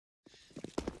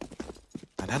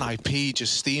And NIP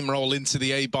just steamroll into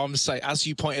the A-bomb site. As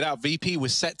you pointed out, VP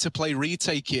was set to play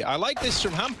retake here. I like this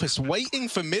from Hampus, waiting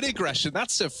for mid-aggression.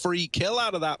 That's a free kill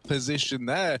out of that position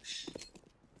there.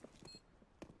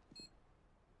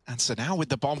 And so now with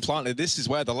the bomb planted, this is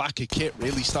where the lack of kit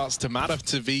really starts to matter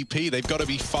to VP. They've got to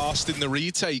be fast in the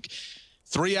retake.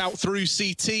 3 out through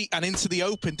CT and into the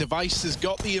open. Device has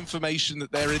got the information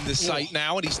that they're in the site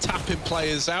now, and he's tapping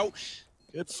players out.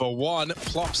 Good for one.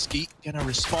 Plopsky gonna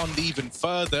respond even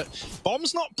further.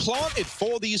 Bomb's not planted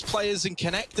for these players in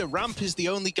connector. Ramp is the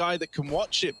only guy that can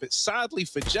watch it, but sadly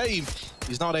for James,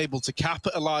 he's not able to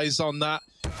capitalize on that.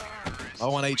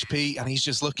 Low on HP, and he's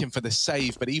just looking for the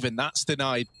save, but even that's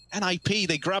denied. NIP,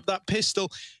 they grab that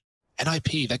pistol.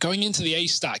 NIP, they're going into the A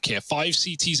stack here. 5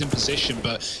 CTs in position,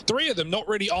 but 3 of them not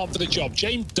really armed for the job.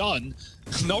 James Dunn,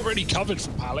 not really covered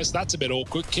from Palace. That's a bit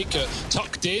awkward. Kicker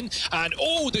tucked in, and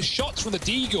oh, the shots from the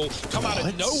Deagle come out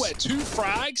of nowhere. 2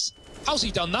 frags. How's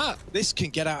he done that? This can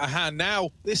get out of hand now.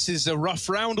 This is a rough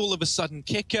round all of a sudden.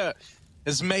 Kicker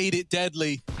has made it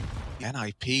deadly.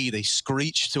 NIP, they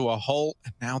screech to a halt,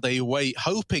 and now they wait,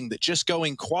 hoping that just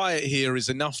going quiet here is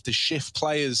enough to shift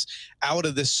players out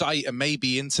of the site and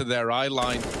maybe into their eye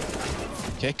line.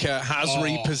 Kicker has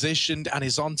repositioned and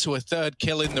is onto a 3rd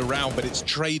kill in the round, but it's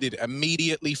traded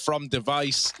immediately from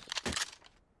Device.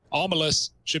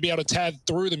 Armorless should be able to tear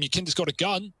through them. Yakinda's got a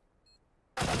gun.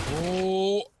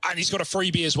 Oh, and he's got a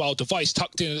freebie as well. Device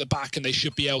tucked in at the back, and they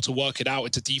should be able to work it out.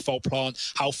 It's a default plant.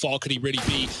 How far could he really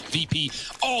be? VP,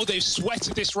 oh, they've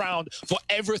sweated this round for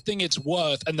everything it's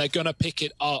worth, and they're going to pick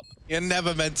it up. You're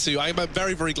never meant to. I'm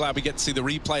very, very glad we get to see the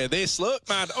replay of this. Look,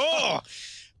 man. Oh,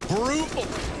 brutal.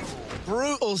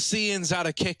 Brutal scenes out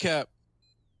of Kicker.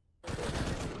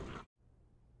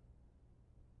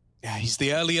 Yeah, he's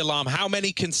the early alarm. How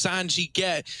many can Sanji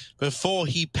get before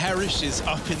he perishes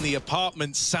up in the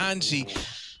apartment? Sanji,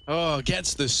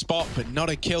 gets the spot, but not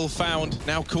a kill found.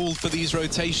 Now called for these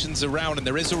rotations around, and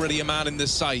there is already a man in the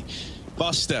site.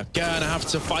 Buster gonna have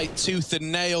to fight tooth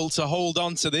and nail to hold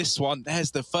on to this one.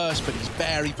 There's the first, but he's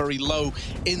very, very low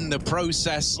in the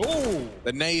process. Oh,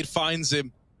 the nade finds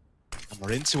him. And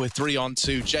we're into a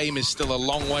 3-on-2. James is still a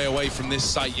long way away from this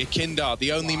site. Yakinda,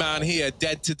 the only man here,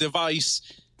 dead to Device.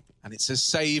 And it's a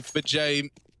save for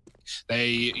James.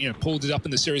 They, pulled it up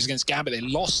in the series against Gambit. They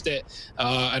lost it,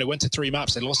 and it went to 3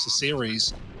 maps. They lost the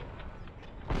series.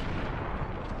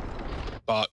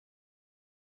 But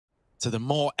to the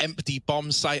more empty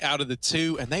bomb site out of the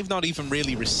 2, and they've not even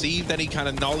really received any kind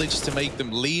of knowledge to make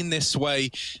them lean this way.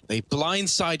 They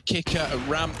blindside Kicker at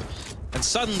ramp, and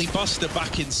suddenly Buster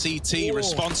back in CT,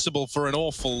 responsible for an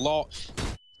awful lot.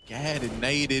 Getting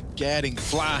naded, getting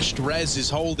flashed. Rez is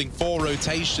holding 4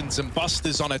 rotations, and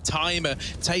Buster's on a timer.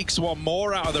 Takes 1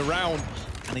 more out of the round,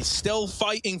 and he's still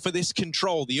fighting for this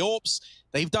control. The Orps,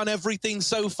 they've done everything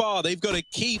so far. They've got to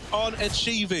keep on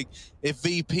achieving if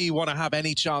VP want to have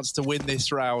any chance to win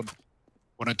this round.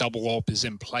 When a double AWP is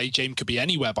in play, James could be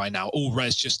anywhere by now. All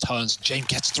Rez just turns. James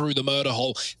gets through the murder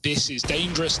hole. This is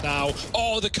dangerous now.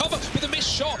 Oh, the cover with a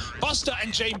missed shot. Buster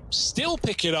and James still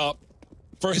pick it up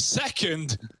for a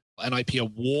second. NIP are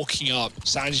walking up.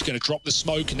 Sanji's going to drop the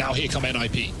smoke, and now here come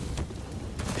NIP.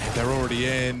 Yeah, they're already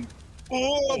in.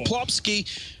 Oh, Plopsky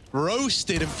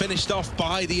roasted and finished off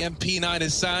by the MP9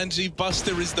 as Sanji.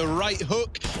 Buster is the right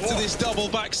hook to this double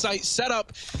backside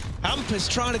setup. Hampus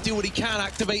trying to do what he can,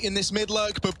 activating this mid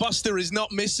lurk, but Buster is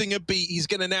not missing a beat. He's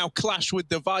going to now clash with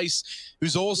Device,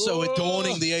 who's also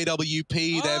adorning the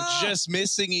AWP. They're just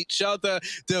missing each other.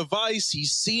 Device,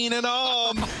 he's seen an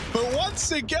arm, but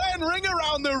once again, ring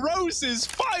around the roses.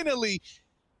 Finally,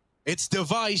 it's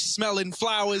Device smelling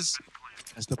flowers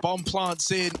as the bomb plants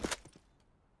in,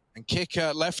 and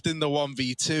Kicker left in the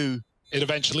 1v2. It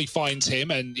eventually finds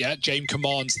him, and yeah, James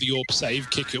commands the AWP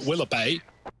save. Kicker will obey.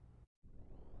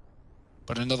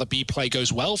 But another B play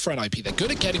goes well for NIP. They're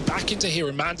good at getting back into here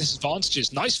and man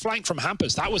disadvantages. Nice flank from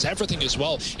Hampus. That was everything as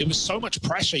well. It was so much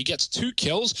pressure. He gets 2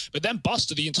 kills, but then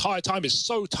Buster the entire time is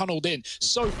so tunneled in,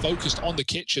 so focused on the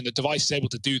kitchen that Device is able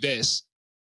to do this.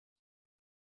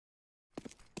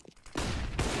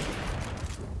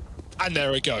 And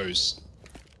there it goes.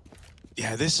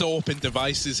 Yeah, this AWP in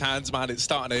Device's hands, man, it's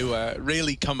starting to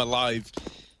really come alive.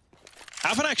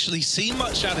 Haven't actually seen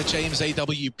much out of James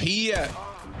AWP yet.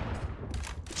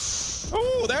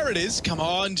 Oh, there it is. Come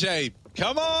on, James.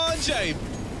 Come on, James.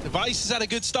 Device has had a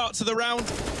good start to the round.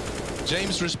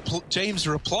 James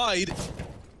replied.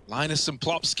 Linus and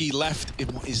Plopsky left in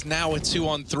what is now a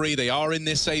 2-on-3. They are in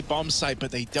this A bomb site,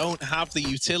 but they don't have the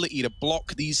utility to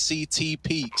block these CT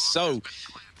peaks. So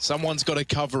someone's got to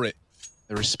cover it.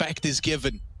 The respect is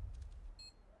given.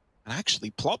 And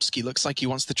actually, Plopsky looks like he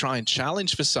wants to try and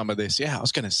challenge for some of this. Yeah, I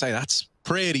was going to say, that's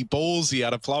pretty ballsy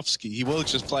out of Plopsky. He will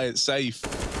just play it safe.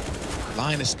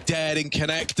 Linus dead in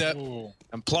connector. Ooh.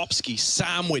 And Plopsky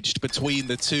sandwiched between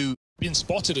the two. Being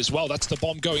spotted as well. That's the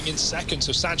bomb going in second,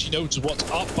 so Sanji knows what's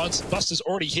up. Buster's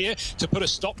already here to put a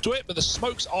stop to it, but the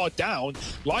smokes are down.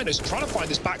 Linus trying to find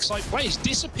this backside play. He's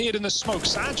disappeared in the smoke.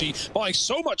 Sanji buying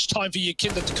so much time for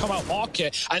Yakinda to come out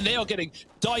market, and they are getting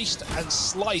diced and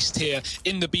sliced here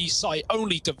in the B site.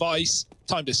 Only Device.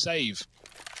 Time to save.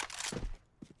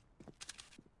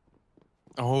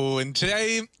 Oh, and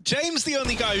James the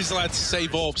only guy who's allowed to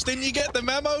save orbs. Didn't you get the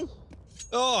memo?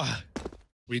 Oh.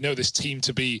 We know this team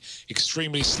to be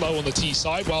extremely slow on the T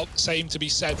side. Well, same to be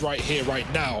said right here,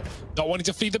 right now. Not wanting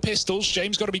to feed the pistols.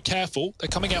 James got to be careful. They're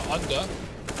coming out under.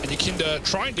 And Yakinda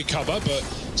trying to cover, but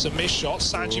some missed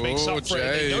shots. Sanji makes up for it.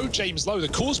 They know James low. The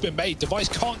call's been made. Device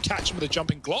can't catch him with a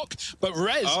jumping Glock, but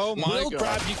Rez will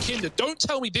grab Yakinda. Don't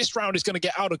tell me this round is going to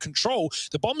get out of control.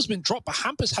 The bomb's been dropped, but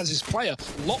Hampus has his player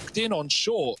locked in on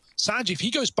short. Sanji, if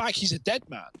he goes back, he's a dead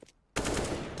man.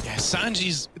 Yeah,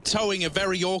 Sanji's towing a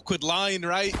very awkward line,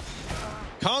 right?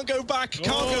 Can't go back, can't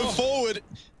go forward.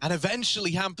 And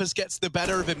eventually Hampus gets the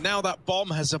better of him. Now that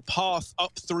bomb has a path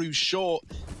up through short.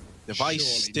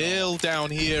 Device still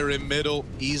down here in middle.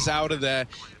 He's out of there.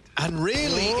 And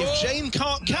really, if Jane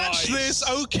can't catch this,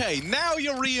 okay, now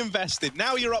you're reinvested.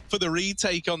 Now you're up for the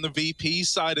retake on the VP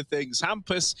side of things.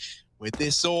 Hampus, with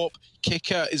this AWP,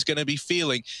 Kicker is going to be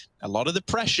feeling a lot of the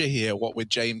pressure here, what with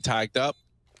Jane tagged up.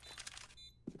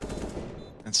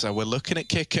 And so we're looking at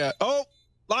Kicker. Oh,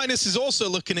 Linus is also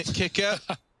looking at Kicker.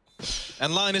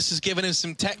 And Linus has given him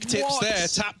some tech tips there,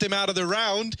 tapped him out of the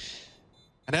round.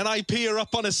 And NIP are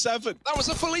up on a 7. That was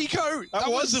a Felico. That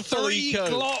was a Felico.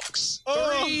 3 Glocks.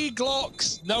 3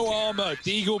 Glocks. No armor.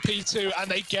 Deagle P2, and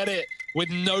they get it with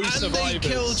no survivors. And they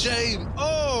kill James.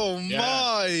 Oh,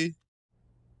 my.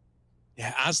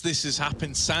 Yeah, as this has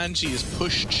happened, Sanji is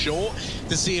pushed short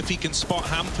to see if he can spot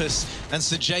Hampus. And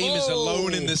Sir James is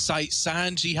alone in the site.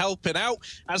 Sanji helping out,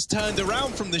 has turned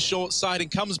around from the short side and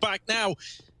comes back now.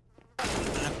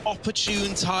 And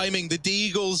opportune timing. The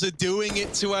Deagles are doing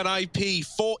it to NIP.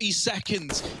 40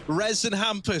 seconds. Rez and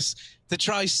Hampus to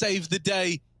try save the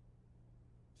day.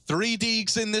 3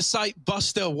 Deags in the site.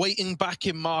 Buster waiting back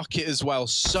in market as well.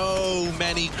 So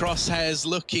many crosshairs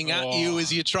looking at you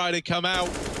as you try to come out.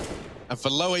 And for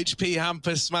low HP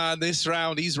Hampus, man, this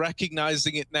round, he's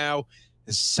recognizing it now.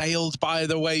 Has sailed by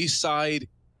the wayside.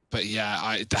 But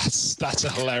yeah, that's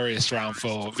a hilarious round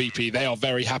for VP. They are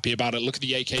very happy about it. Look at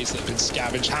the AKs that have been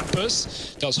scavenged.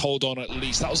 Hampus does hold on at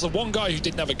least. That was the one guy who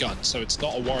didn't have a gun, so it's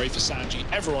not a worry for Sanji.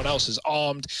 Everyone else is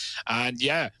armed. And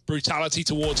yeah, brutality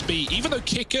towards B. Even though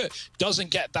Kicker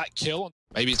doesn't get that kill,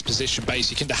 maybe it's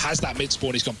position-based. Yakinda has that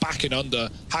mid-spawn. He's gone back and under.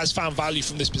 Has found value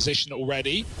from this position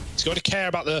already. He's got to care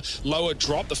about the lower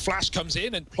drop. The flash comes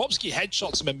in, and Plopsky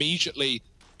headshots him immediately.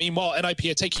 Meanwhile,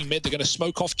 NIP are taking mid. They're going to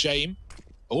smoke off Jame.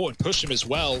 Oh, and push him as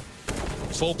well.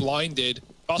 Full blinded.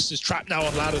 Buster's trapped now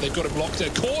on ladder. They've got him locked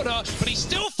in a corner, but he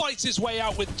still fights his way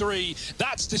out with 3.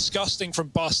 That's disgusting from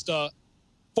Buster.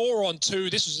 4 on 2.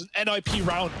 This was an NIP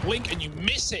round. Blink and you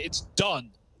miss it. It's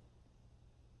done.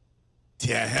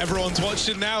 Yeah, everyone's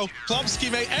watching now. Plopsky,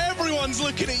 mate, everyone's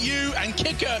looking at you. And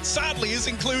Kicker, sadly, is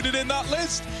included in that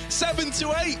list.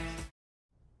 7-8.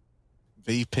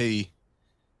 VP.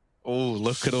 Oh,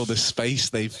 look at all the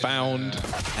space they've found.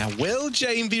 Now, will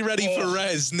Jane be ready for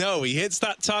Rez? No, he hits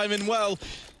that timing well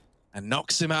and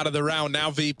knocks him out of the round. Now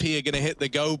VP are going to hit the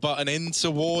go button in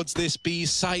towards this B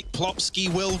site.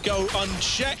 Plopsky will go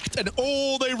unchecked, and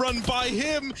they run by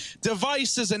him.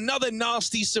 Device as another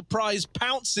nasty surprise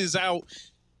pounces out,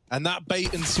 and that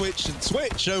bait and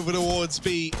switch over towards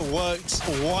B works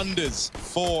wonders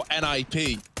for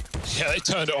NIP. Yeah, they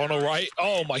turned it on all right.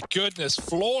 Oh my goodness,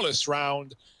 flawless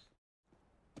round.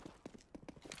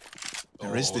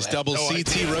 There is this double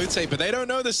CT rotate, but they don't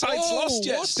know the site's lost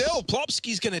yet. Still,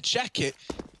 Plopsky's going to check it.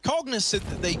 Cognizant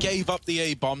that they gave up the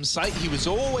A-bomb site. He was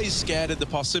always scared of the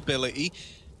possibility.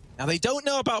 Now, they don't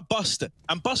know about Buster,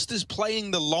 and Buster's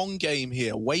playing the long game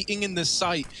here, waiting in the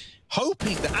site,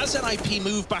 hoping that as NIP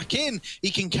move back in, he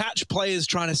can catch players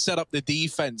trying to set up the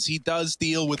defense. He does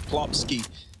deal with Plopsky.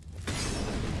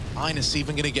 Linus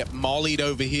even going to get mollied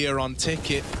over here on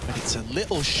Ticket, but it's a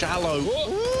little shallow.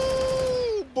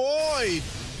 Boy,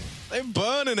 they're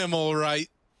burning him all right.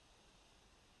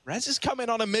 Rez is coming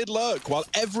on a mid-lurk while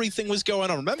everything was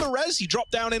going on. Remember Rez? He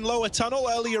dropped down in lower tunnel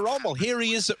earlier on. Well, here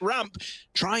he is at ramp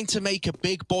trying to make a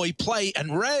big boy play.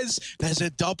 And Rez, there's a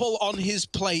double on his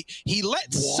plate. He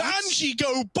lets Sanji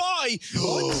go by.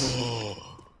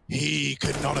 He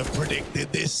could not have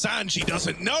predicted this. Sanji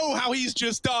doesn't know how he's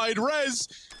just died. Rez,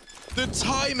 the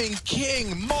timing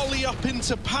king, Molly up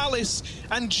into Palace,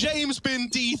 and James been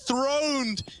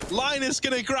dethroned. Linus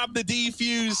gonna grab the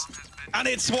defuse, and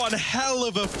it's one hell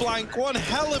of a flank, one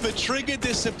hell of a trigger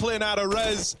discipline out of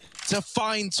Rez to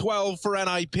find 12 for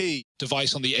NIP.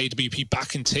 Device on the AWP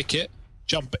back and ticket.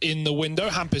 Jump in the window.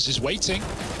 Hampus is waiting.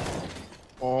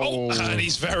 Oh, and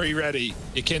he's very ready.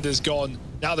 Yakinda's gone.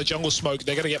 Now the jungle smoke,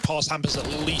 they're going to get past Hampus at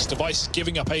least. Device is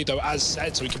giving up A though, as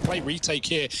said, so he can play retake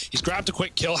here. He's grabbed a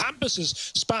quick kill. Hampus has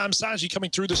spammed Sanji coming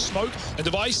through the smoke. And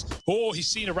Device, oh, he's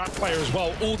seen a ramp player as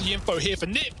well. All the info here for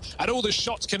Nip, and all the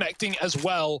shots connecting as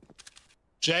well.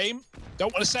 James,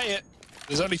 don't want to say it.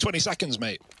 There's only 20 seconds,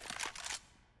 mate.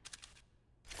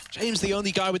 James the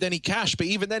only guy with any cash, but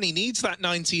even then he needs that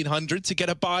 1900 to get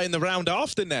a buy in the round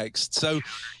after next. So,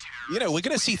 you know, we're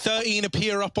going to see 13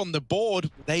 appear up on the board.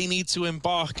 They need to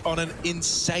embark on an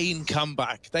insane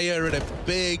comeback. They are at a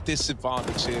big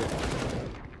disadvantage here.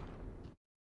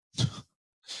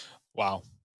 Wow.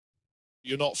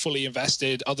 You're not fully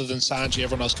invested. Other than Sanji,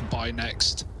 everyone else can buy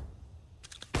next.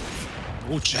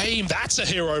 Oh, James, that's a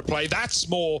hero play. That's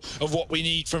more of what we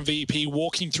need from VP,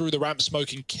 walking through the ramp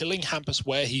smoke and killing Hampus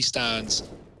where he stands.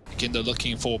 Yakinda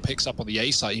looking for picks up on the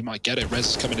A side. He might get it. Rez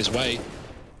is coming his way.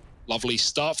 Lovely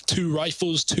stuff. 2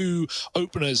 rifles, 2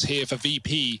 openers here for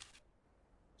VP.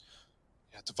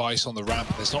 Yeah, Device on the ramp.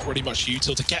 There's not really much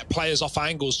util to get players off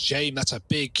angles. James, that's a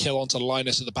big kill onto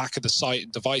Linus at the back of the site.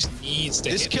 And Device needs to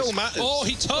this hit kill this. matters. Oh,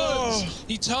 he turns. Oh.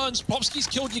 He turns. Popsky's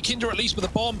killed Yakinda at least, but the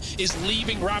bomb is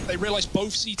leaving ramp. They realize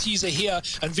both CTs are here.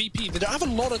 And VP, they don't have a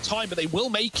lot of time, but they will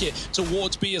make it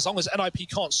towards B as long as NIP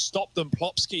can't stop them.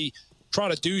 Plopsky trying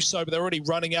to do so, but they're already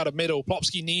running out of middle.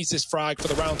 Plopsky needs this frag for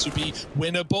the round to be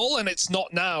winnable, and it's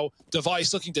not now.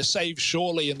 Device looking to save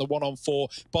surely in the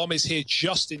 1-on-4. Bomb is here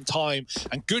just in time,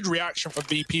 and good reaction from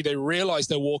VP. They realize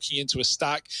they're walking into a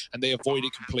stack, and they avoid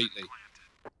it completely.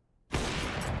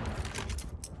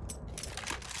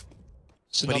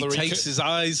 But he takes his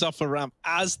eyes off a ramp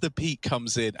as the peak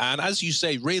comes in, and as you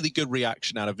say, really good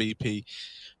reaction out of VP.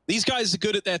 These guys are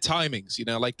good at their timings, you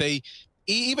know, like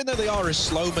even though they are a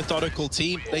slow, methodical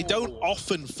team, they don't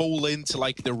often fall into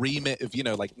like the remit of, you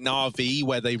know, like Na'Vi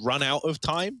where they run out of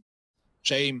time.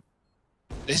 James,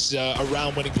 this is a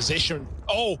round-winning position.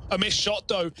 Oh, a missed shot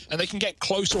though, and they can get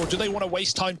closer, or do they want to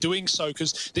waste time doing so?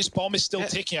 Because this bomb is still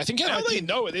ticking. I think they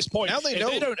know at this point. If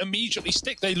they don't immediately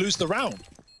stick, they lose the round.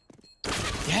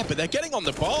 Yeah, but they're getting on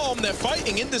the bomb. They're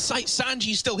fighting in the site.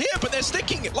 Sanji's still here, but they're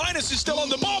sticking it. Linus is still on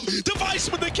the bomb.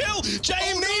 Device with the kill.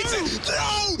 James needs it.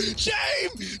 No!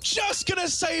 James just gonna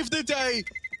save the day.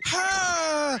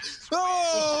 Ha!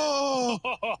 Oh!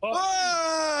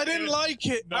 I didn't like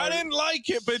it. No. I didn't like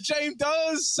it, but James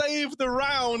does save the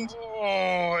round.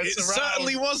 Oh, it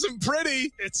certainly wasn't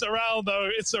pretty. It's a round, though.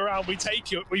 It's a round. We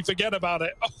take it. We forget about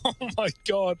it. Oh, my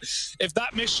God. If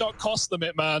that missed shot cost them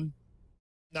it, man.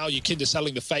 Now Yakinda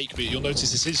selling the fake, but you'll notice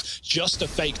this is just a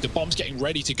fake. The bomb's getting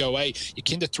ready to go A.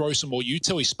 Yakinda throws some more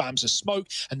util. He spams a smoke,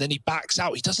 and then he backs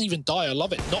out. He doesn't even die. I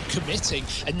love it. Not committing.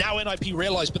 And now NIP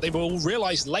realize, but they will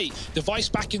realize late. Device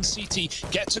back in CT,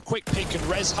 gets a quick pick, and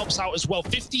Rez helps out as well.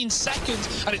 15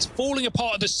 seconds, and it's falling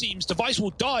apart at the seams. Device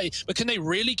will die, but can they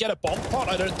really get a bomb pot?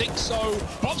 I don't think so.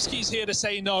 Popsky's here to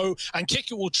say no, and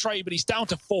Kicker will trade, but he's down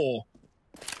to 4.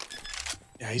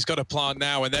 Yeah, he's got a plant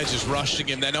now, and they're just rushing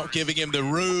him. They're not giving him the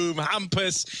room.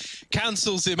 Hampus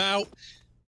cancels him out.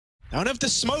 They don't have the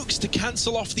smokes to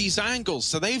cancel off these angles,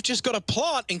 so they've just got to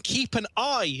plant and keep an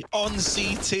eye on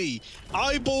CT.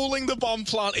 Eyeballing the bomb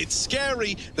plant. It's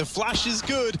scary. The flash is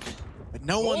good, but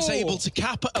no one's able to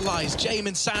capitalize. James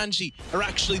and Sanji are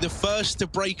actually the first to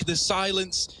break the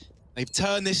silence. They've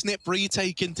turned this Nip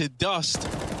retake into dust.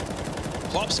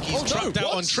 Plopsky's trapped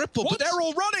out on triple, but they're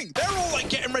all running. They're all like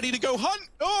getting ready to go hunt.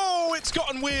 Oh, it's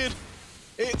gotten weird.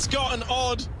 It's gotten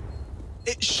odd.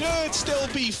 It should still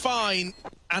be fine.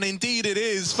 And indeed it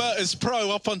is. Virtus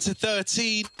Pro up onto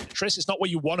 13. Triss, it's not where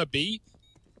you want to be,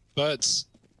 but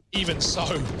even so,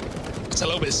 it's a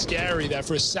little bit scary there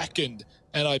for a second.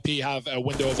 NIP have a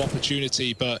window of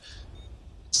opportunity, but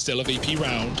still a VP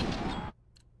round.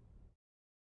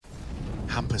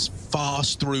 Hampus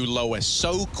fast through lower,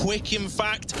 so quick in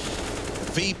fact.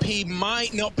 VP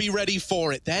might not be ready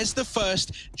for it. There's the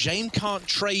first. James can't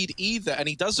trade either, and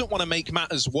he doesn't want to make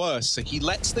matters worse, so he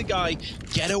lets the guy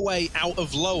get away out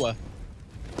of lower.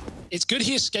 It's good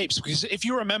he escapes, because if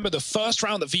you remember, the first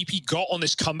round that VP got on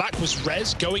this comeback was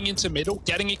Rez going into middle,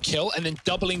 getting a kill, and then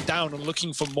doubling down and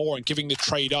looking for more and giving the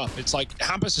trade up. It's like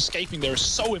Hampus escaping there is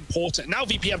so important. Now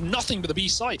VP have nothing but the B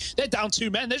side. They're down 2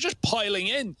 men. They're just piling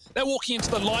in. They're walking into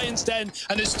the Lion's Den,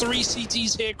 and there's 3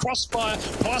 CTs here. Crossfire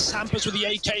plus Hampus with the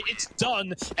AK. It's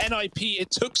done. NIP,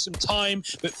 it took some time,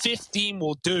 but 15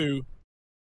 will do.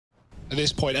 At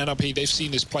this point, NRP, they've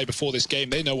seen this play before this game.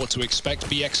 They know what to expect.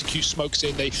 B execute smokes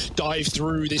in. They dive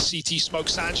through this CT smoke.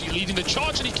 Sanji leading the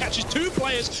charge, and he catches 2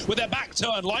 players with their back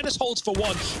turn. Linus holds for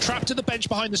 1. Trapped to the bench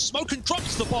behind the smoke and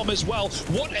drops the bomb as well.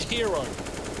 What a hero.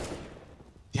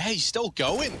 Yeah, he's still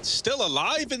going, still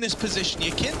alive in this position.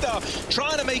 Yakinda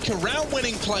trying to make a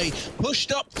round-winning play,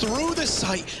 pushed up through the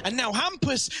site, and now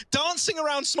Hampus dancing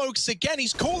around smokes again.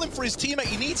 He's calling for his teammate.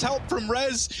 He needs help from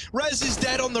Rez. Rez is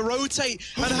dead on the rotate,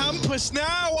 and Hampus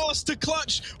now asked to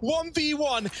clutch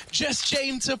 1v1. Just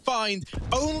James to find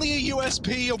only a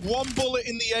USP of 1 bullet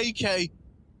in the AK.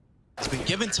 He's been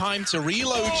given time to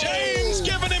reload. James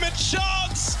giving him a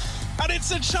chance. And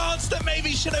it's a chance that maybe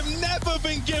should have never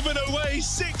been given away.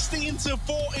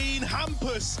 16-14,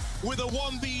 Hampus with a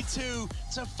 1v2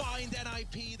 to find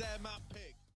NIP their map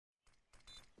pick.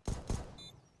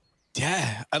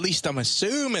 Yeah, at least I'm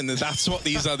assuming that that's what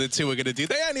these other 2 are going to do.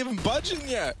 They ain't even budging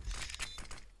yet.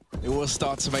 They will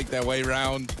start to make their way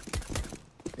around.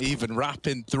 Even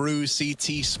wrapping through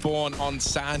CT spawn on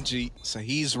Sanji. So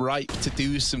he's ripe to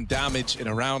do some damage in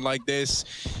a round like this.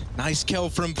 Nice kill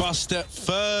from Buster,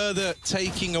 further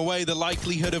taking away the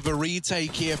likelihood of a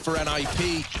retake here for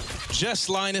NIP. Just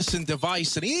Linus and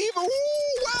Device, and even,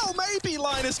 ooh, well, maybe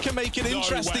Linus can make it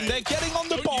interesting. They're getting on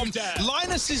the bomb.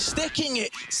 Linus is sticking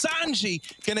it. Sanji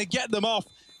gonna get them off.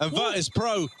 And Virtus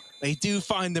Pro, they do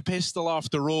find the pistol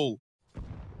after all.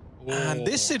 And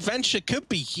this adventure could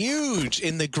be huge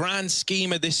in the grand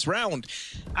scheme of this round.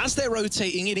 As they're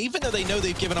rotating in, even though they know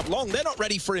they've given up long, they're not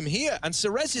ready for him here. And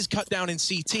Cerez is cut down in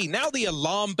CT. Now the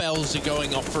alarm bells are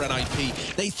going off for NIP.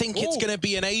 They think it's going to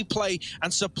be an A play,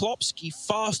 and Soplopsky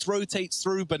fast rotates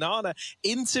through Banana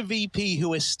into VP,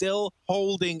 who is still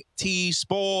holding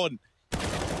T-spawn.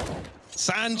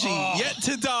 Sanji yet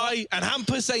to die, and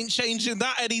Hampus ain't changing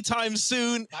that anytime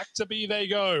soon. Back to B they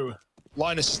go.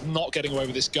 Linus is not getting away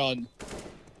with this gun.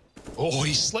 Oh,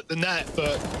 he slipped the net,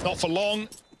 but not for long.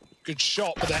 Good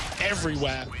shot, but they're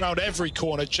everywhere, around every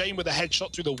corner. Jane with a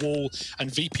headshot through the wall, and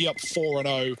VP up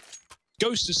 4-0.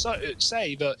 Goes to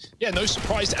say that, yeah, no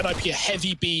surprise to NIP, a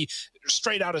heavy B,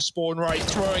 straight out of spawn, right,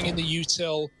 throwing in the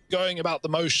util, going about the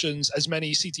motions, as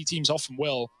many CT teams often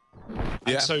will.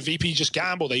 Yeah. And so VP just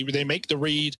gamble. They make the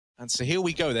read. And so here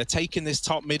we go. They're taking this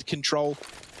top mid control.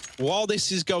 While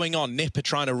this is going on, Nip are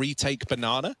trying to retake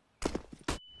Banana.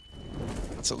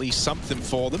 That's at least something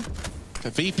for them. The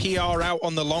VP are out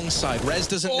on the long side. Rez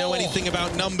doesn't know anything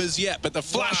about numbers yet, but the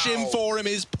flash in for him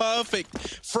is perfect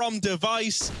from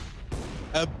Device.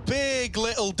 A big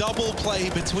little double play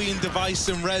between Device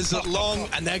and Rez at long,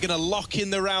 and they're going to lock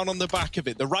in the round on the back of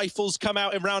it. The rifles come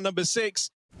out in round number 6.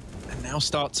 And now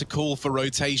start to call for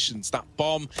rotations. That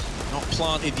bomb not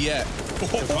planted yet.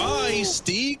 Device,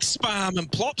 Deeg spam,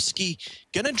 and Plopsky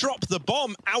gonna drop the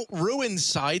bomb out Ruin's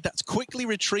side. That's quickly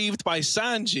retrieved by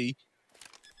Sanji.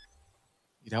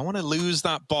 You don't want to lose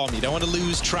that bomb. You don't want to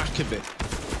lose track of it.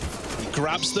 He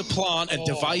grabs the plant, and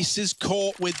Device is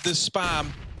caught with the spam.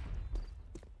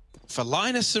 For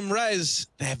Linus and Rez,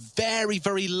 they're very,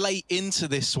 very late into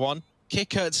this one.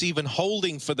 Kickert's even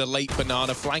holding for the late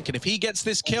Banana flank, and if he gets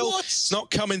this kill, it's not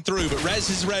coming through, but Rez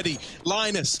is ready.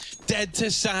 Linus, dead to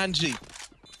Sanji.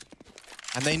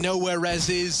 And they know where Rez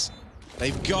is.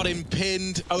 They've got him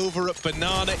pinned over at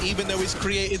Banana, even though he's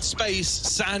created space.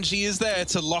 Sanji is there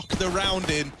to lock the round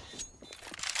in.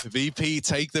 The VP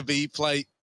take the B plate.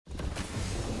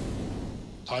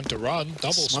 Time to run,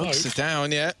 double smoke. Smokes it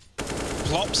down, yeah.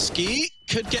 Plopsky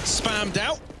could get spammed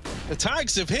out. The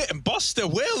tags have hit, and Buster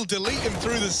will delete him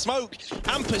through the smoke.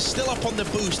 Hampus still up on the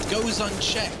boost, goes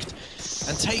unchecked,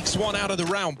 and takes one out of the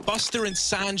round. Buster and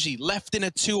Sanji left in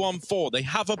a 2-on-4. They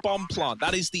have a bomb plant.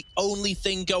 That is the only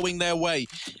thing going their way.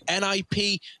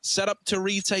 NIP set up to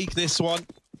retake this one.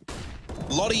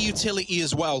 A lot of utility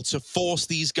as well to force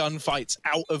these gunfights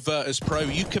out of Virtus Pro.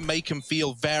 You can make them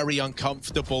feel very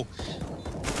uncomfortable.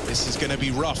 This is going to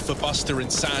be rough for Buster and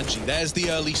Sanji. There's the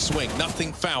early swing.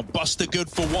 Nothing found. Buster good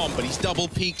for 1, but he's double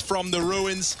peeked from the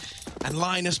ruins. And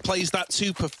Linus plays that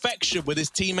to perfection with his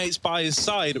teammates by his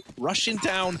side. Rushing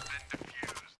down.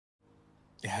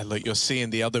 Yeah, look, you're seeing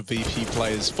the other VP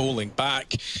players falling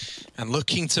back and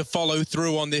looking to follow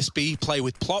through on this B play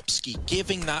with Plopsky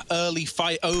giving that early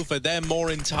fight over. They're more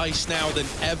enticed now than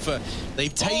ever.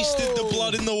 They've tasted the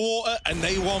blood in the water and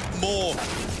they want more.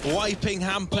 Wiping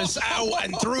Hampus out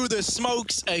and through the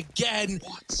smokes again.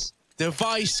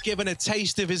 Device given a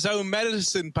taste of his own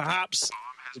medicine, perhaps.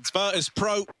 It's Virtus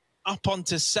Pro up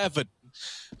onto 7.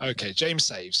 Okay, James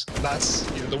saves. That's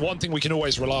the one thing we can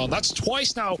always rely on. That's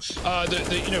twice now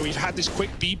we've had this quick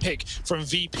B pick from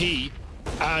VP,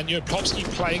 and Plopsky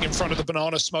playing in front of the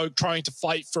banana smoke, trying to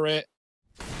fight for it.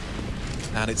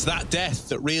 And it's that death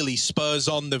that really spurs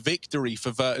on the victory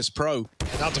for Virtus Pro.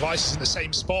 And now Device is in the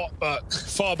same spot, but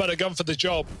far better gun for the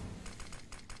job.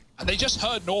 And they just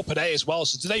heard an AWP at A as well,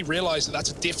 so do they realize that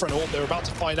that's a different AWP? They're about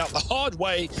to find out the hard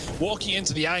way, walking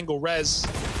into the angle. Rez.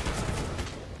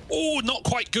 Oh, not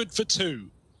quite good for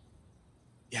 2.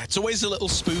 Yeah, it's always a little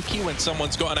spooky when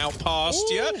someone's got an out past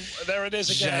you. There it is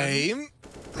again. Shame.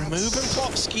 Removing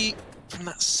Plopsky from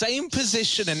that same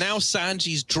position, and now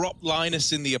Sanji's dropped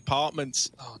Linus in the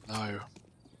apartments. Oh, no.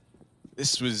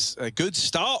 This was a good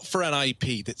start for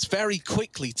NIP that's very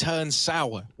quickly turned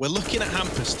sour. We're looking at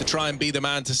Hampus to try and be the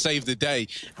man to save the day.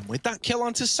 And with that kill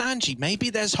onto Sanji,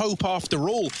 maybe there's hope after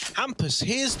all. Hampus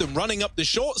hears them running up the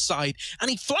short side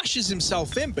and he flashes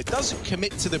himself in, but doesn't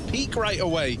commit to the peak right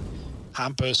away.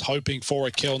 Hampus hoping for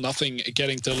a kill, nothing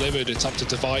getting delivered. It's up to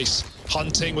Device.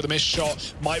 Hunting with a missed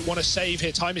shot. Might want to save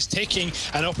here. Time is ticking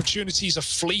and opportunities are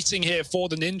fleeting here for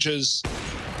the Ninjas.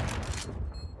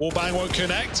 Wallbang won't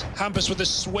connect. Hampus with a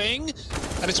swing.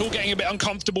 And it's all getting a bit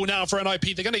uncomfortable now for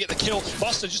NIP. They're going to get the kill.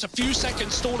 Buster, just a few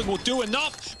seconds stalling will do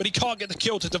enough, but he can't get the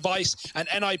kill to Device. And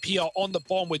NIP are on the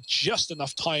bomb with just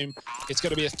enough time. It's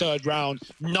going to be a 3rd round.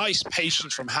 Nice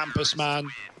patience from Hampus, man.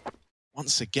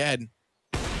 Once again,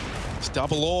 this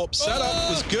double AWP setup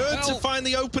was good to find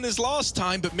the openers last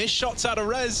time, but missed shots out of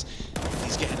Rez.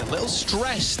 He's getting a little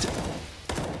stressed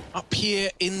up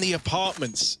here in the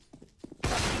apartments.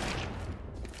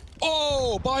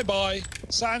 Oh, bye-bye.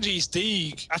 Sanji's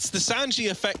Deeg. That's the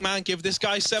Sanji effect, man. Give this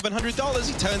guy $700.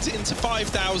 He turns it into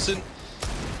 5,000.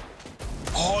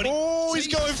 Oh, he's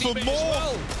going for more.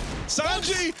 Well.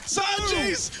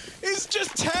 Sanji's is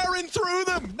just tearing through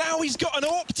them. Now he's got an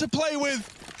AWP to play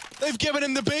with. They've given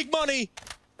him the big money.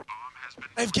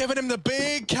 They've given him the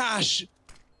big cash.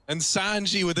 And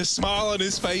Sanji, with a smile on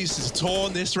his face, has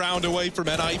torn this round away from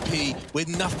NIP with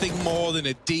nothing more than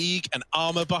a Deeg and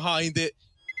armor behind it.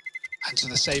 And so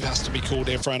the save has to be called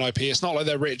here for NIP. It's not like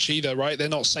they're rich either, right? They're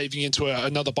not saving into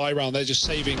another buy round. They're just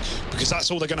saving because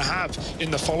that's all they're going to have in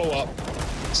the follow-up.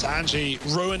 Sanji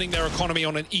ruining their economy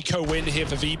on an eco win here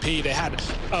for VP. They had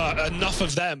enough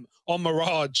of them on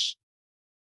Mirage.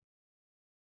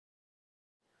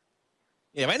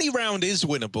 Yeah, any round is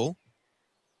winnable,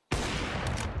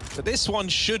 but this one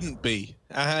shouldn't be.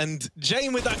 And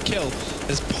Jane with that kill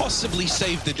has possibly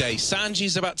saved the day.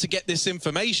 Sanji's about to get this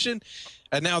information,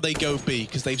 and now they go B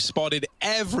because they've spotted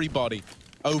everybody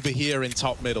over here in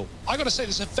top middle. I gotta say,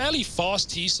 there's a fairly fast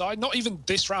T side, not even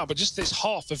this round, but just this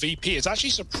half of VP. It's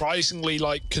actually surprisingly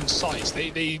concise.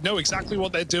 They know exactly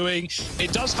what they're doing.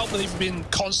 It does help that they've been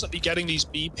constantly getting these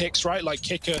B picks, right? Like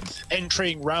Kicker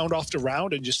entering round after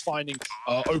round and just finding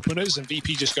openers, and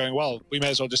VP just going, well, we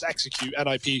may as well just execute.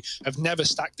 NIP have never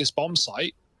stacked this bomb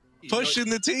site. Pushing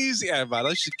the T's, yeah, man.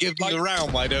 I should give them the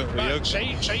round, why don't we? Man,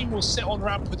 Shane will sit on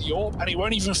ramp with the AWP, and he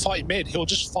won't even fight mid. He'll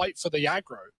just fight for the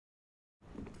aggro.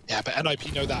 Yeah, but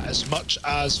NIP know that as much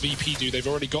as VP do. They've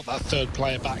already got that 3rd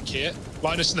player back here.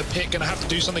 Linus in the pit, gonna have to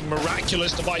do something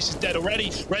miraculous. Device is dead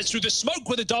already. Rez through the smoke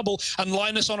with a double, and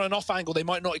Linus on an off angle. They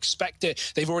might not expect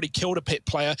it. They've already killed a pit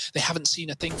player. They haven't seen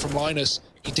a thing from Linus.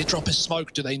 He did drop his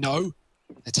smoke. Do they know?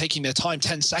 They're taking their time,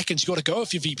 10 seconds. You got to go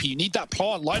if you're VP. You need that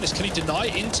plant. Linus, can he deny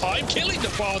it in time? Killing the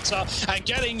planter and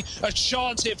getting a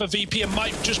chance here for VP. It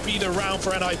might just be the round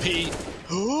for NIP.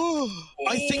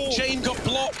 I think Jane got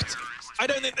blocked. I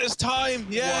don't think there's time.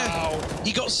 Yeah. Wow.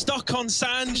 He got stuck on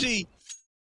Sanji.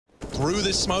 Through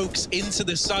the smokes into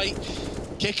the site.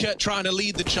 Kicker trying to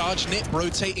lead the charge. Nip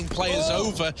rotating players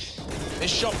over.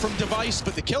 This shot from Device,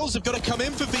 but the kills have got to come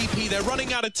in for VP. They're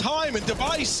running out of time, and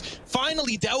Device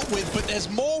finally dealt with, but there's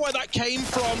more where that came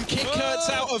from. Kicker's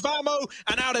out of ammo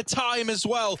and out of time as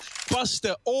well.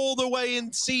 Buster all the way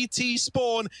in CT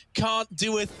spawn, can't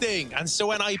do a thing. And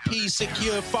so NIP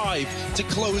secure 5 to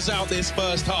close out this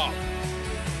first half.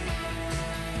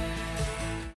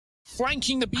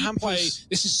 flanking the B play.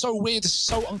 This is so weird. This is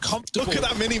so uncomfortable. Look at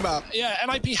that minimap. Yeah,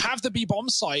 NIP have the B bomb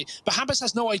site, but Hampus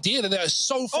has no idea that they're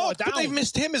so far down. But they've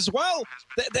missed him as well.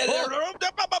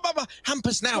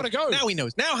 Hampus now. Go. Now he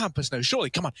knows. Now Hampus knows. Surely,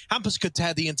 come on. Hampus could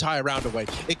tear the entire round away.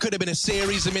 It could have been a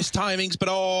series of missed timings, but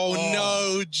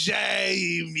no,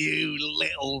 James, you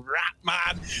little rat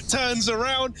man. Turns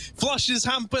around, flushes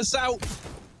Hampus out.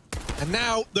 And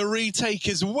now the retake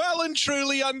is well and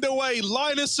truly underway.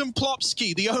 Linus and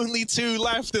Plopsky, the only two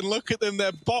left, and look at them,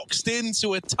 they're boxed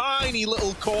into a tiny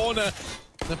little corner.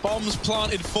 The bomb's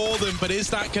planted for them, but is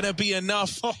that going to be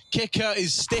enough? Kicker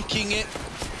is sticking it,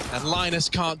 and Linus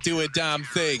can't do a damn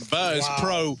thing. Burrs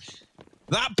Pro,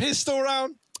 that pistol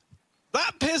round,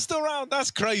 that's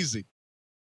crazy.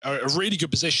 A really good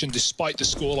position despite the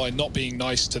scoreline not being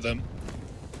nice to them.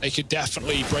 They could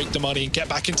definitely break the money and get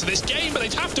back into this game, but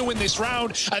they'd have to win this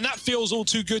round, and that feels all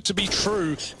too good to be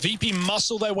true. VP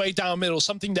muscle their way down middle,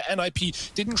 something that NIP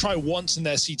didn't try once in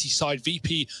their CT side.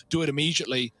 VP do it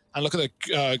immediately, and look at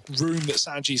the room that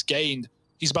Sanji's gained.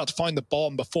 He's about to find the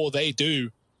bomb before they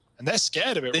do, and they're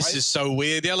scared of it, This is so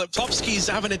weird. Yeah, look, Plopsky's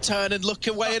having a turn and look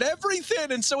away at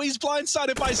everything, and so he's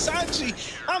blindsided by Sanji.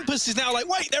 Hampus is now like,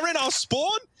 wait, they're in our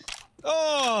spawn?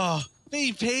 Oh,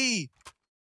 VP.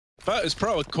 Virtus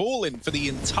Pro are calling for the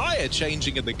entire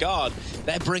changing of the guard.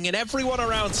 They're bringing everyone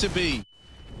around to B.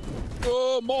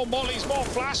 Oh, more mollies, more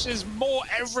flashes, more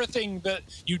everything that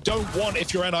you don't want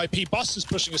if you're NIP. Buster's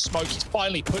pushing a smoke. He's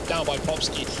finally put down by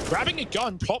Plopsky. Grabbing a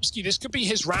gun, Plopsky, this could be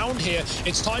his round here.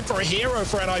 It's time for a hero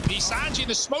for NIP. Sanji,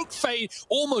 the smoke fade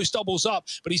almost doubles up,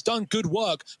 but he's done good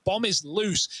work. Bomb is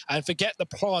loose, and forget the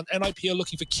plant. NIP are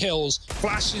looking for kills.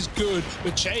 Flash is good,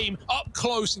 but James up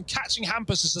close and catching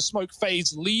Hampus as the smoke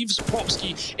fades, leaves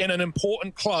Plopsky in an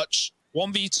important clutch.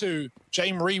 1v2,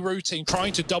 James rerouting,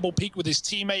 trying to double peek with his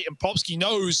teammate, and Plopsky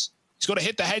knows he's got to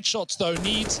hit the headshots though,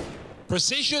 needs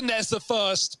precision. There's the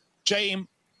first. James,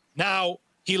 now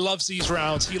he loves these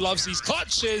rounds, he loves these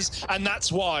clutches, and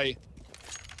that's why.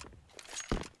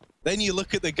 Then you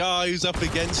look at the guy who's up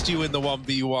against you in the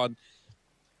 1v1.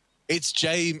 It's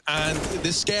James, and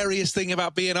the scariest thing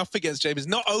about being up against James is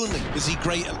not only is he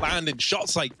great at landing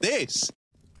shots like this,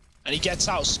 and he gets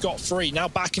out scot-free. Now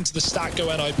back into the stack go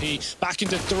NIP, back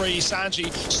into 3.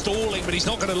 Sanji stalling, but he's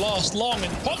not going to last long.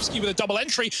 And Plopsky with a double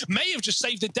entry may have just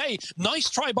saved the day. Nice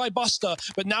try by Buster,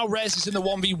 but now Rez is in the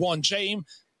 1v1. James,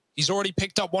 he's already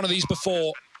picked up one of these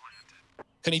before.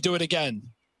 Can he do it again?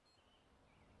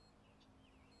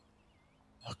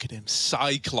 Look at him,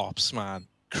 Cyclops, man.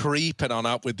 Creeping on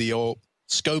up with the AWP.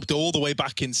 Scoped all the way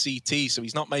back in CT, so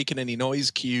he's not making any noise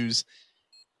cues.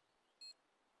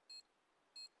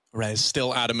 Rez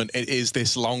still adamant it is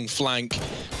this long flank,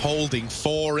 holding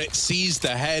for it, sees the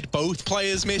head. Both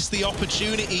players miss the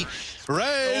opportunity.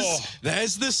 Rez,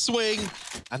 there's the swing,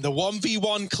 and the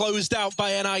 1v1 closed out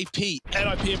by NIP.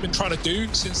 NIP have been trying to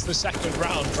do since the second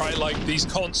round, right? Like these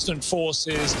constant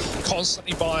forces,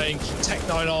 constantly buying Tech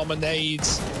 9 armor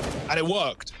nades, and it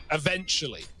worked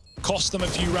eventually. Cost them a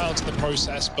few rounds in the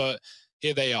process, but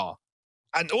here they are.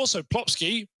 And also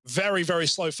Plopsky, very, very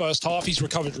slow first half. He's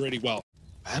recovered really well.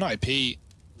 NIP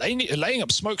laying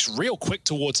up smokes real quick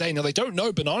towards A. Now, they don't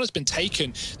know Banana's been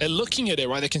taken. They're looking at it,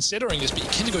 right? They're considering this, but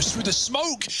Yakinda goes through the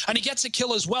smoke, and he gets a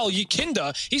kill as well.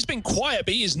 Yakinda, he's been quiet,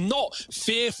 but he is not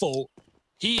fearful.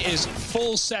 He is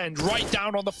full send right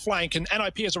down on the flank, and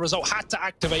NIP, as a result, had to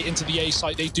activate into the A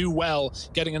site. They do well,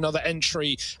 getting another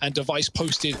entry, and Device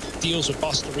posted deals with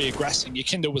Buster re-aggressing.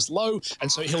 Yakinda was low,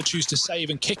 and so he'll choose to save,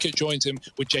 and Kicker joins him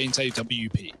with Jane's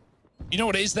AWP. You know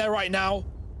what is there right now?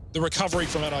 The recovery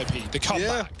from NIP, the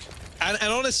comeback. Yeah.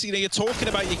 And honestly, you know, you're talking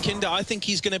about Yakinda. I think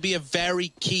he's going to be a very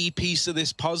key piece of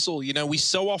this puzzle. You know, we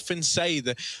so often say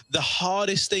that the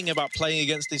hardest thing about playing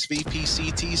against this VP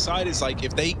CT side is like,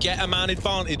 if they get a man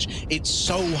advantage, it's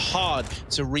so hard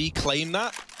to reclaim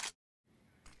that.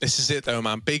 This is it though,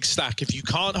 man. Big stack. If you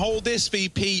can't hold this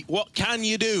VP, what can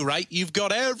you do, right? You've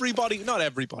got everybody, not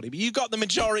everybody, but you've got the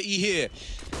majority here.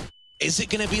 Is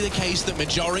it going to be the case that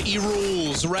majority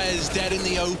rules? Rez dead in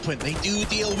the open. They do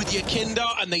deal with Yakinda,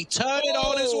 and they turn it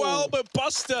on as well, but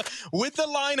Buster with the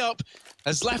lineup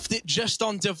has left it just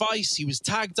on Device. He was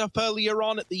tagged up earlier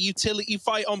on at the utility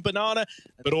fight on Banana.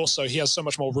 But also, he has so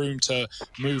much more room to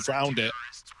move around it.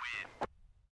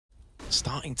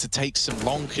 Starting to take some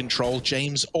long control.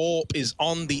 James AWP is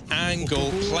on the angle,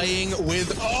 playing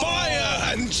with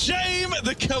fire. And James,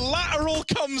 the collateral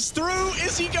comes through.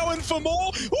 Is he going for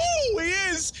more? Ooh, he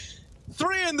is.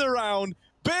 3 in the round.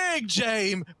 Big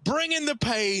James bringing the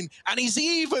pain. And he's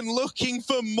even looking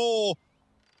for more.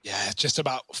 Yeah, just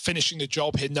about finishing the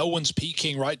job here. No one's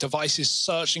peeking, right? Device is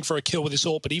searching for a kill with this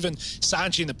AWP, but even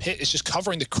Sanji in the pit is just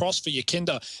covering the cross for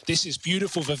Yakinda. This is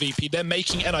beautiful for VP. They're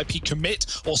making NIP commit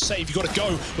or save. You got to go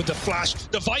with the flash.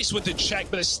 Device with the check,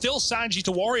 but there's still Sanji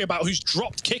to worry about, who's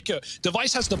dropped Kicker.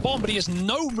 Device has the bomb, but he has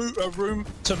no room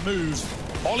to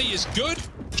move. Ollie is good.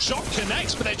 Shot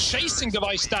connects, but they're chasing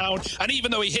Device down. And even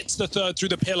though he hits the third through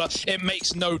the pillar, it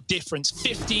makes no difference.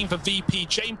 15 for VP.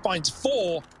 Jane finds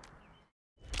 4.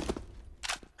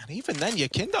 And even then,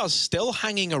 Yakinda's still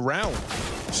hanging around.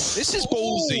 This is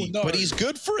ballsy, but he's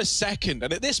good for a second.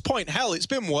 And at this point, hell, it's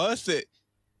been worth it.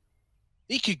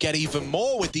 He could get even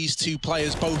more with these two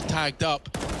players both tagged up.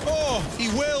 Oh, he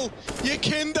will.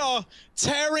 Yakinda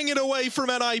tearing it away from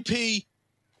NIP.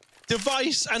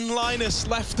 Device and Linus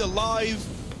left alive.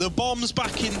 The bomb's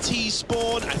back in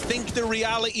T-spawn. I think the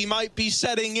reality might be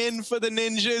setting in for the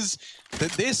Ninjas,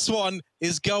 that this one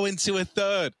is going to a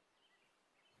third.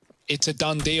 It's a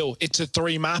done deal. It's a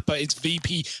 3-mapper. It's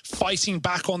VP fighting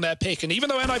back on their pick. And even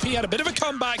though NIP had a bit of a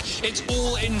comeback, it's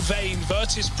all in vain.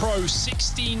 Virtus Pro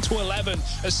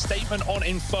 16-11, a statement on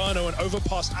Inferno and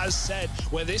Overpass, as said,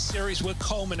 where this series will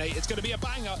culminate. It's going to be a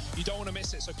banger. You don't want to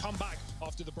miss it, so come back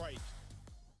after the break.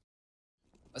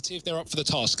 Let's see if they're up for the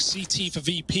task. CT for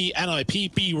VP,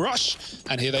 NIP, B rush,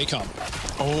 and here they come.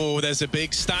 Oh, there's a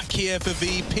big stack here for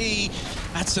VP.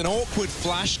 That's an awkward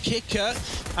flash. Kicker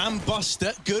and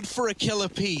Buster, good for a kill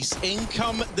apiece. In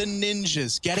come the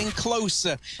Ninjas, getting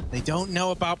closer. They don't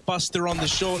know about Buster on the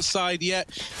short side yet.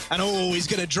 And oh, he's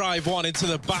gonna drive one into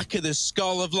the back of the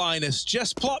skull of Linus.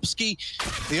 Just Plopsky,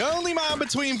 the only man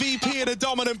between VP and a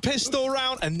dominant pistol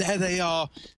round, and there they are.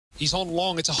 He's on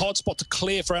long. It's a hard spot to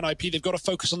clear for NIP. They've got to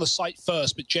focus on the site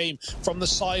first, but James from the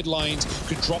sidelines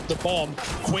could drop the bomb.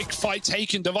 Quick fight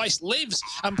taken. Device lives,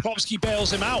 and Plopsky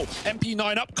bails him out.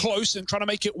 MP9 up close and trying to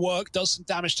make it work. Does some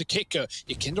damage to Kicker.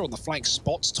 Yakinda on the flank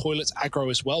spots Toilets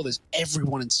aggro as well. There's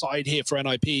everyone inside here for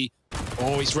NIP.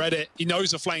 Oh, he's read it. He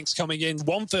knows the flank's coming in.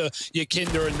 One for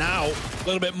Yakinda, and now a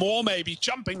little bit more maybe.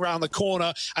 Jumping around the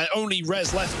corner, and only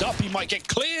Rez left up. He might get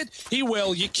cleared. He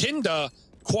will. Yakinda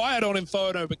quiet on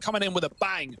Inferno, but coming in with a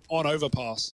bang on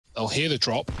Overpass. They'll hear the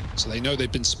drop, so they know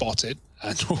they've been spotted.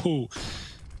 And ooh,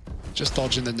 just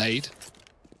dodging the nade.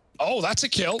 Oh, that's a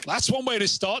kill. That's one way to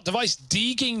start. Device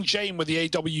deeging Jane with the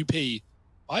AWP.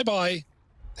 Bye-bye.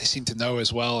 They seem to know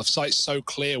as well. If sight's so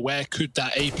clear, where could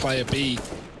that A player be?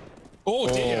 Oh,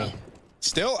 dear.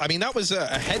 Still, I mean, that was a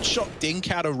headshot dink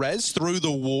out of Rez through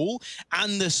the wall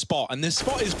and the spot. And the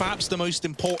spot is perhaps the most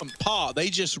important part. They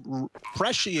just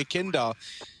pressure Yakinda,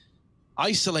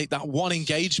 isolate that one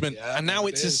engagement, and now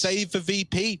it's a save for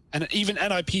VP. And even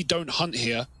NIP don't hunt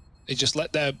here. They just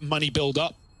let their money build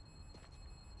up.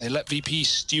 They let VP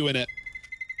stew in it.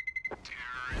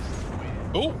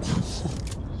 Oh.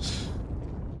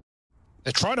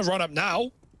 They're trying to run up now.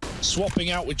 Swapping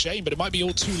out with Jane, but it might be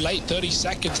all too late. 30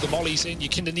 seconds, the molly's in.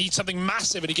 Yakinda needs something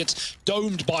massive, and he gets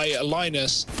domed by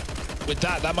Linus. With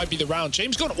that might be the round.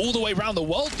 James gone all the way around the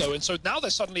world, though, and so now they're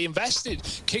suddenly invested.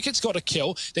 Kickett's got a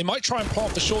kill. They might try and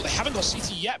plant for short. They haven't got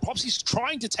CT yet. Popsy's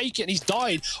trying to take it, and he's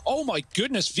died. Oh, my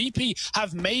goodness. VP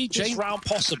have made this round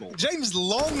possible. James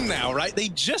long now, right? They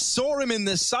just saw him in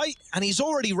the site, and he's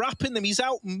already wrapping them. He's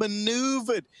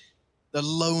outmaneuvered the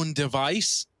lone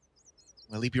Device.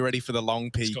 Will he be ready for the long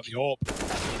peek? He's got the AWP.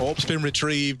 AWP's been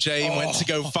retrieved. Jane went to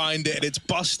go find it, and it's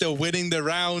Buster winning the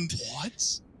round.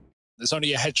 What? There's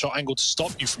only a headshot angle to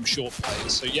stop you from short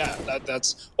plays. So yeah,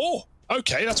 that's... Oh,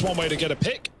 okay, that's one way to get a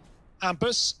pick.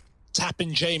 Ampus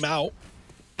tapping Jame out.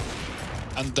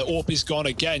 And the AWP is gone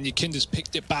again. Yakinda's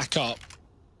picked it back up.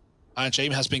 And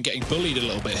Jame has been getting bullied a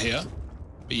little bit here.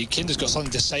 But Yakinda's got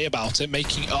something to say about it,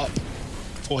 making up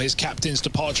for his captain's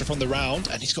departure from the round,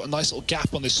 and he's got a nice little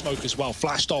gap on this smoke as well.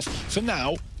 Flashed off for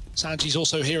now. Sanji's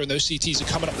also here, and those CTs are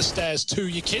coming up the stairs to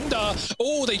Yakinda.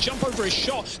 Oh, they jump over his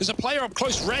shot. There's a player up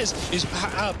close. Rez is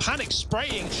panic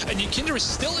spraying, and Yakinda is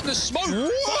still in the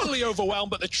smoke. Totally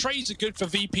overwhelmed, but the trades are good for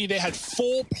VP. They had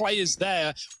 4 players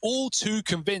there, all too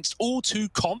convinced, all too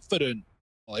confident.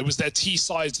 Well, it was their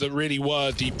T-sides that really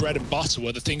were the bread and butter,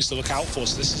 were the things to look out for.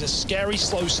 So this is a scary,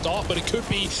 slow start, but it could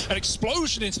be an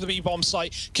explosion into the B-bomb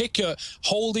site. Kicker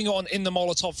holding on in the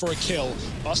Molotov for a kill.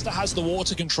 Buster has the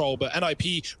water control, but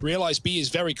NIP realize B is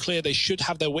very clear. They should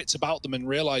have their wits about them and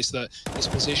realize that this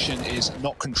position is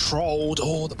not controlled.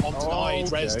 Oh, the bomb denied.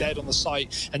 Okay. Rez dead on the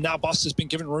site. And now Buster's been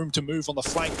given room to move on the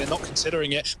flank. They're not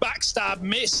considering it. Backstab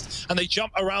missed, and they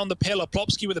jump around the pillar.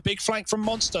 Plopsky with a big flank from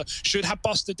Monster. Should have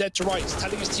Buster dead to right. It's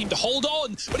telling his team to hold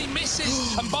on, but he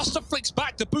misses, and Buster flicks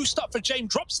back. The boost up for James,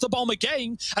 drops the bomb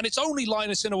again, and it's only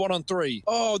Linus in a 1-on-3.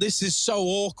 Oh, this is so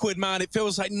awkward, man. It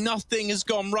feels like nothing has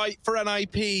gone right for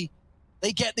NIP.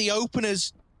 They get the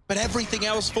openers, but everything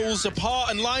else falls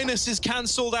apart, and Linus is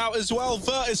cancelled out as well.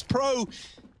 Virtus Pro,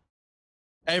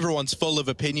 everyone's full of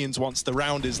opinions once the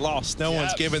round is lost. No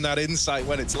one's given that insight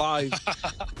when it's live.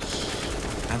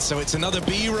 And so it's another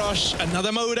B rush,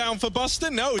 another mow down for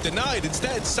Buster. No, denied.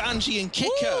 Instead, Sanji and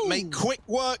Kicker make quick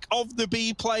work of the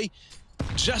B play.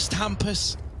 Just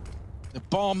Hampus. The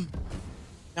bomb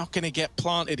not going to get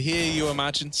planted here, you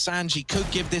imagine. Sanji could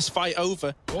give this fight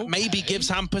over. Okay. Maybe gives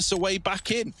Hampus a way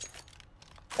back in.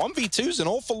 1v2 is an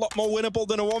awful lot more winnable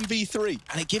than a 1v3.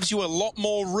 And it gives you a lot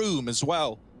more room as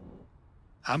well.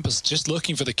 Hampus just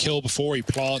looking for the kill before he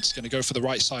plants. Going to go for the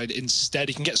right side instead.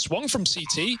 He can get swung from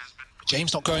CT.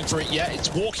 James not going for it yet.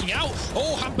 It's walking out.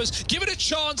 Oh, Hampus, give it a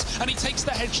chance. And he takes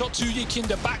the headshot to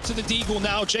Yakinda. Back to the Deagle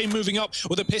now. James moving up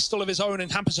with a pistol of his own.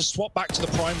 And Hampus has swapped back to the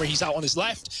primary. He's out on his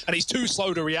left. And he's too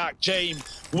slow to react. James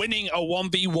winning a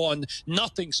 1v1.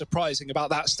 Nothing surprising about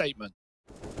that statement.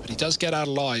 But he does get out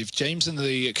alive. James in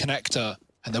the connector.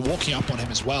 And they're walking up on him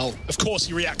as well. Of course,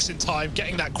 he reacts in time,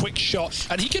 getting that quick shot.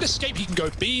 And he can escape. He can go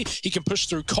B. He can push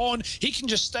through Con. He can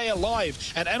just stay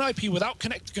alive. And NIP, without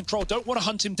connector control, don't want to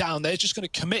hunt him down. They're just going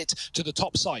to commit to the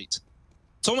top site.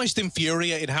 It's almost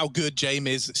infuriating how good James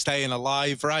is at staying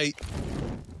alive, right?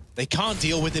 They can't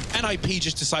deal with him. NIP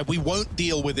just decide we won't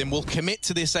deal with him. We'll commit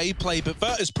to this A play. But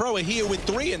Virtus Pro are here with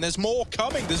 3, and there's more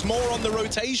coming. There's more on the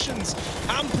rotations.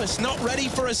 Hampus not ready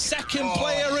for a second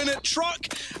player in a truck.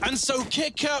 And so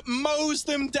Kicker mows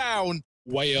them down.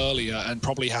 Way earlier and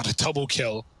probably had a double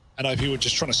kill. NIP were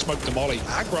just trying to smoke the molly.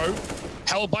 Aggro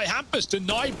held by Hampus,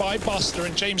 denied by Buster,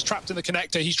 and James trapped in the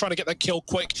connector. He's trying to get the kill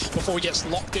quick before he gets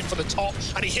locked in for the top,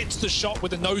 and he hits the shot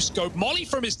with a no-scope. Molly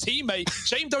from his teammate.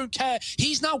 James don't care.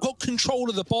 He's now got control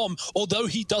of the bomb, although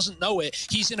he doesn't know it.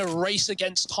 He's in a race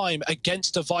against time,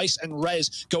 against Device and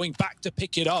Rez, going back to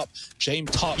pick it up. James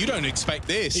tough. You don't expect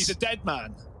this. He's a dead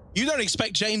man. You don't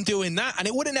expect James doing that, and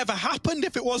it would have never happened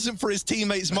if it wasn't for his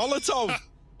teammate's Molotov.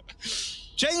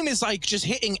 James is like just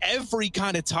hitting every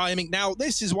kind of timing. Now,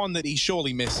 this is one that he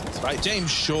surely misses, right? James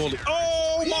surely.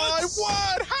 Oh my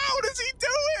word! How does he do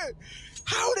it?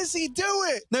 How does he do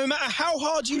it? No matter how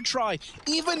hard you try,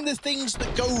 even the things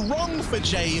that go wrong for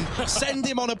James send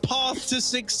him on a path to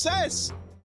success.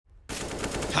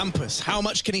 Hampus, how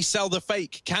much can he sell the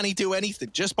fake? Can he do anything?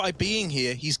 Just by being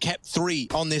here, he's kept 3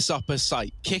 on this upper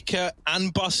site. Kicker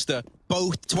and Buster,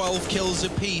 both 12 kills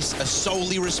apiece, are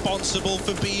solely responsible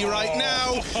for B right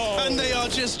now. And they are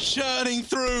just churning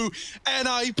through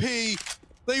NIP.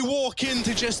 They walk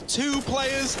into just 2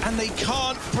 players and they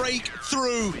can't break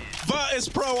through. Virtus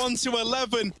Pro onto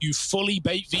 11. You fully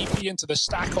bait VP into the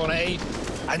stack on A,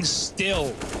 and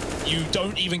still, you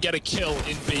don't even get a kill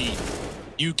in B.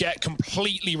 You get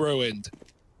completely ruined.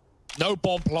 No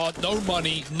bomb plant, no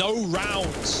money, no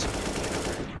rounds.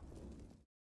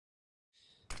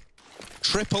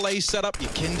 AAA setup,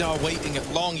 Yakinda waiting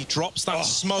at long. He drops that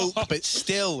smoke, but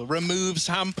still removes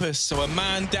Hampus. So a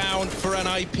man down for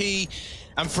NIP.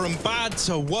 And from bad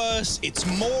to worse, it's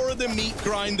more of the meat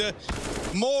grinder.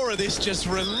 More of this just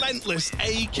relentless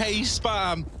AK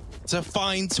spam to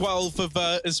find 12 for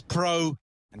Virtus Pro.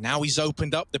 And now he's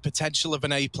opened up the potential of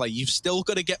an A play. You've still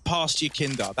got to get past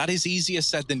Yakinda. That is easier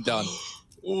said than done.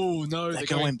 Oh, no, they're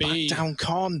going back down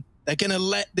Con. They're going to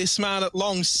let this man at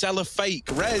long sell a fake.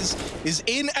 Rez is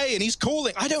in A and he's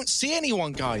calling. I don't see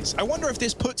anyone, guys. I wonder if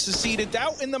this puts a seed of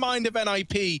doubt in the mind of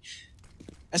NIP,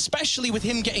 especially with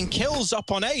him getting kills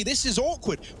up on A. This is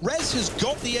awkward. Rez has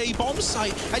got the A bomb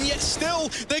site, and yet still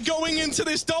they're going into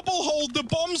this double hold. The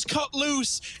bomb's cut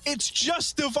loose. It's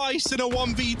just Device in a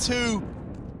 1v2.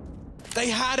 They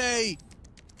had A,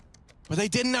 but they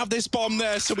didn't have this bomb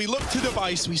there, so we look to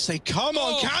Device. We say, come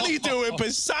on, can he do it? But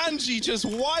Sanji just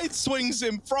wide swings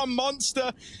him from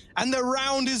Monster, and the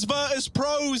round is Virtus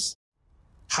Pro's.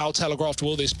 How telegraphed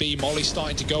will this be? Molly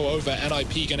starting to go over.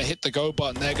 NIP going to hit the go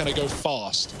button. They're going to go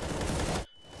fast.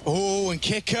 Oh, and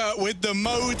Kicker with the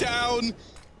mow down.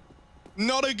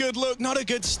 Not a good look, not a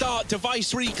good start.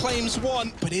 Device reclaims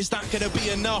 1, but is that going to be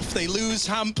enough? They lose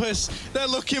Hampus. They're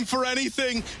looking for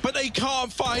anything, but they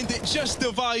can't find it. Just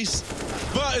Device.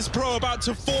 Virtus Pro about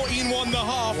to 14-1 the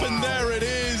half, and there it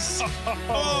is.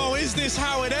 Oh, is this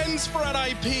how it ends for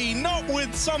NIP? Not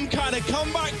with some kind of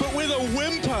comeback, but with a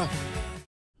whimper.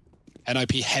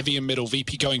 NIP heavy in middle,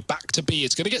 VP going back to B.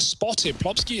 It's going to get spotted.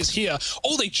 Plopsky is here.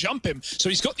 Oh, they jump him. So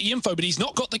he's got the info, but he's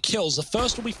not got the kills. The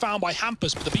first will be found by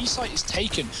Hampus, but the B site is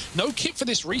taken. No kit for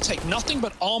this retake. Nothing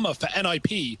but armor for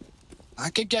NIP.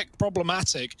 That could get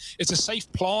problematic. It's a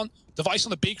safe plant, device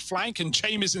on the big flank, and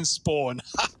James is in spawn.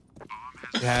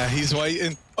 Yeah, he's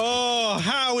waiting. Oh,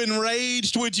 how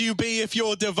enraged would you be if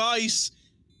your device,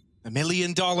 $1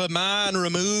 million man,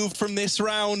 removed from this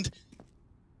round?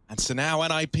 And so now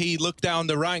NIP look down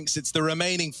the ranks. It's the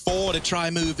remaining 4 to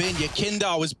try move in. Your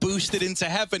Kindar was boosted into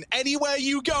heaven. Anywhere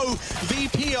you go,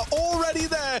 VP are already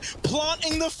there,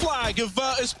 planting the flag of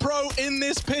Virtus Pro in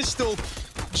this pistol.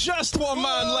 Just one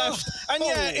man left. And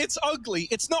yeah, it's ugly.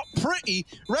 It's not pretty.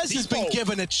 Rez has been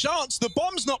given a chance. The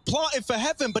bomb's not planted for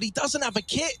heaven, but he doesn't have a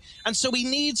kit. And so he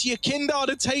needs your Kindar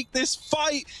to take this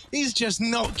fight. He's just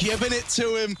not giving it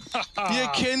to him. Your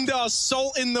Kindar,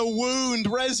 salt in the wound.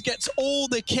 Rez gets all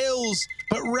the kills,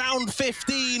 but round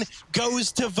 15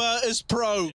 goes to Virtus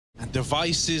Pro. And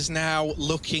devices now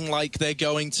looking like they're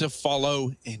going to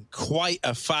follow in quite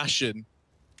a fashion.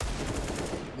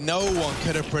 No one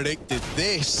could have predicted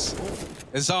this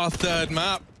as our 3rd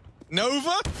map.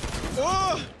 Nova?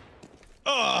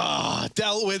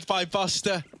 Dealt with by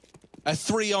Buster. A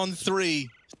 3-on-3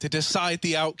 to decide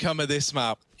the outcome of this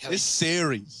map. This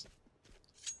series.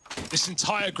 This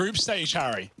entire group stage,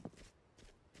 Harry.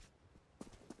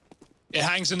 It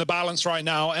hangs in the balance right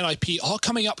now. NIP are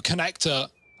coming up connector.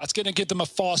 That's going to give them a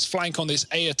fast flank on this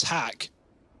A attack.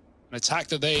 An attack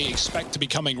that they expect to be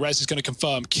coming. Rez is going to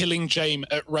confirm, killing James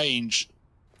at range.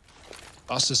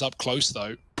 Buster's up close,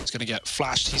 though. He's going to get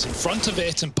flashed. He's in front of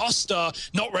it, and Buster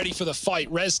not ready for the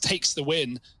fight. Rez takes the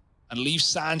win and leaves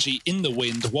Sanji in the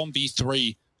wind.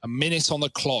 1v3, a minute on the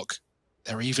clock.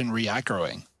 They're even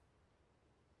re-aggroing.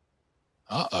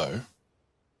 Uh-oh.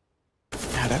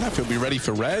 I don't know if he'll be ready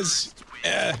for Rez.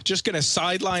 Yeah, just going to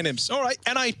sideline him. All right,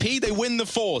 NIP, they win the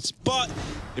fort. But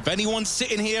if anyone's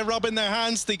sitting here rubbing their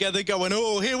hands together going,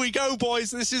 oh, here we go, boys.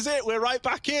 This is it. We're right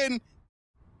back in.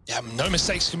 Yeah, no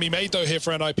mistakes can be made, though, here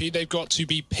for NIP. They've got to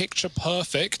be picture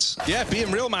perfect. Yeah,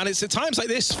 being real, man. It's at times like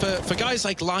this for guys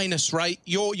like Linus, right?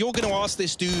 You're going to ask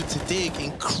this dude to dig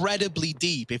incredibly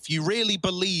deep if you really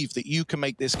believe that you can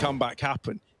make this comeback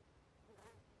happen.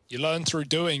 You learn through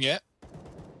doing it.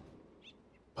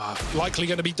 Likely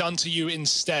going to be done to you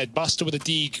instead. Buster with a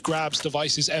deke grabs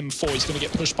device's M4. He's going to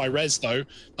get pushed by Rez, though.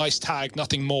 Nice tag,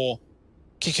 nothing more.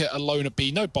 Kick it alone at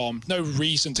B. No bomb. No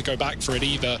reason to go back for it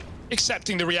either.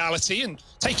 Accepting the reality and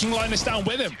taking Linus down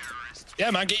with him.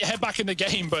 Yeah, man, get your head back in the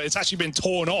game, but it's actually been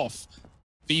torn off.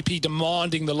 VP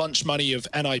demanding the lunch money of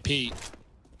NIP.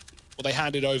 Will they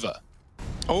hand it over?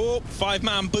 Oh,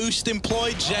 5-man boost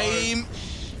employed. James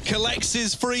collects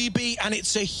his freebie, and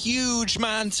it's a huge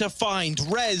man to find.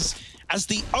 Rez, as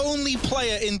the only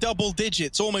player in double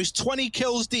digits, almost 20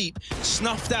 kills deep,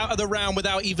 snuffed out of the round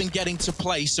without even getting to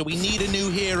play. So we need a new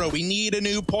hero. We need a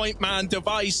new point man.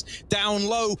 Device down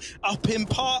low, up in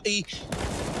party,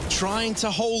 trying to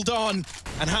hold on.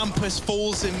 And Hampus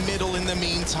falls in middle in the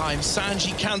meantime.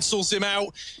 Sanji cancels him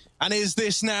out. And is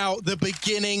this now the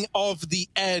beginning of the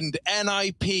end?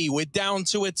 NIP, we're down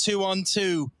to a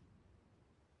 2-on-2.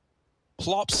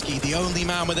 Plopsky, the only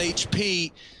man with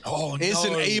HP,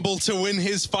 isn't able to win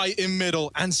his fight in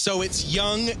middle. And so it's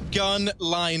young gun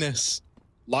Linus.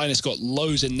 Linus got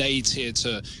loads of nades here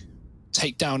to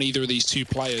take down either of these two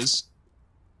players.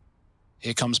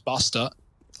 Here comes Buster.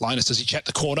 Linus, does he check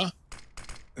the corner?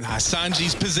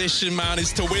 Sanji's position, man,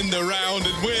 is to win the round,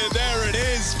 and there it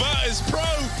is. Virtus Pro,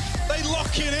 they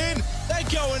lock it in. They're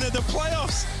going to the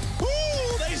playoffs.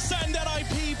 Woo! They send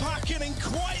NIP packing in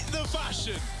quite the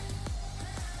fashion.